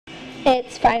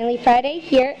It's finally Friday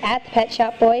here at the Pet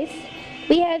Shop Boys.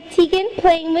 We have Tegan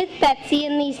playing with Betsy,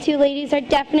 and these two ladies are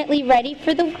definitely ready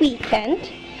for the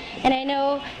weekend. And I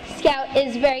know Scout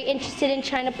is very interested in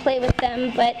trying to play with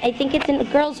them, but I think it's in a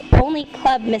girls-only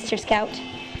club, Mr. Scout.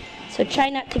 So try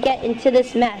not to get into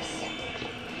this mess.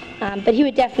 But he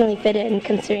would definitely fit in,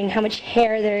 considering how much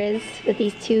hair there is with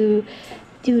these two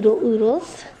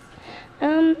doodle-oodles.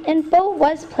 And Bo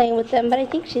was playing with them, but I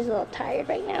think she's a little tired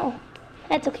right now.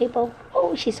 That's okay, Bo.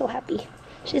 Oh, she's so happy.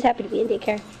 She's happy to be in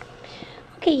daycare.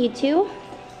 Okay, you two,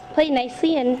 play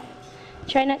nicely and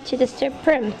try not to disturb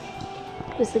Prim,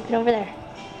 who's sleeping over there.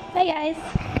 Bye,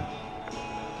 guys.